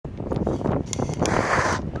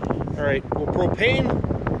Alright, will propane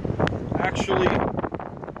actually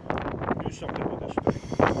do something with this thing?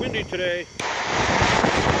 It's windy today.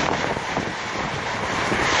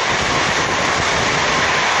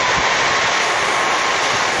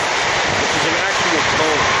 This is an actual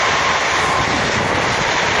cone.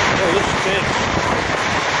 Oh, this stinks.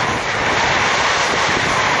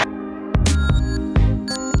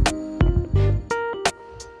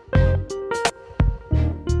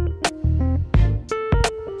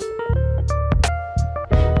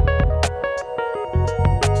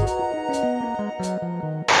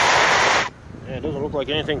 It doesn't look like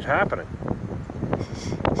anything's happening.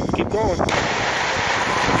 Let's keep going.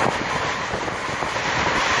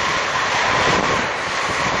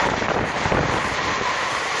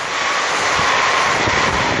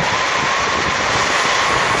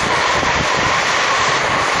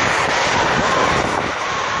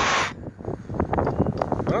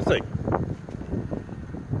 Nothing.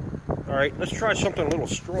 Alright, let's try something a little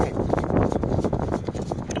stronger.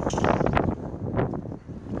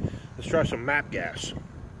 Let's try some map gas.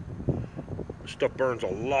 This stuff burns a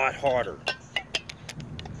lot hotter.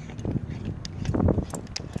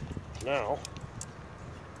 Now,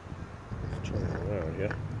 let's turn it around,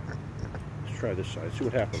 yeah? Let's try this side, see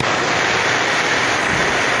what happens.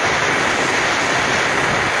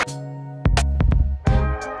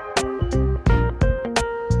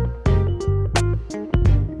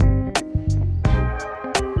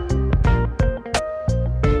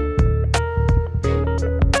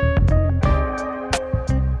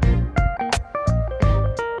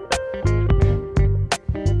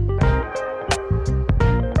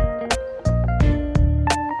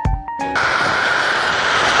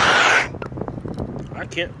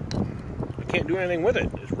 I can't do anything with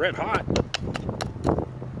it. It's red hot.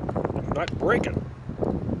 It's not breaking.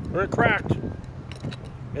 Or it cracked.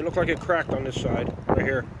 It looked like it cracked on this side, right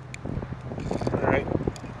here. Alright.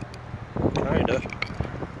 Kinda.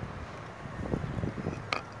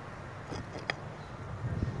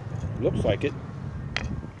 Looks like it.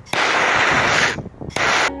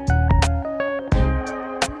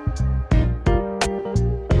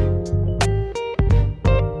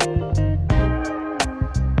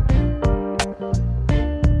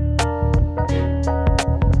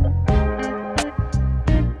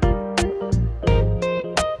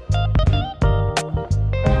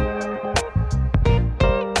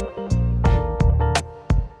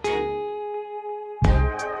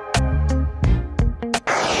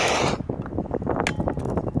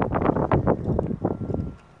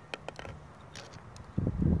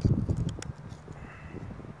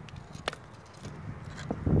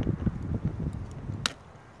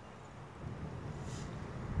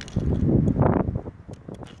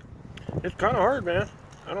 It's kind of hard, man.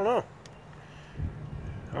 I don't know.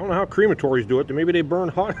 I don't know how crematories do it. Maybe they burn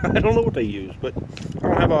hot. I don't know what they use, but I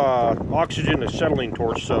don't have a oxygen acetylene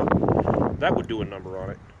torch, so that would do a number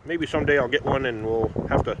on it. Maybe someday I'll get one and we'll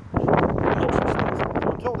have to build some stuff.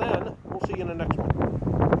 Until then, we'll see you in the next one.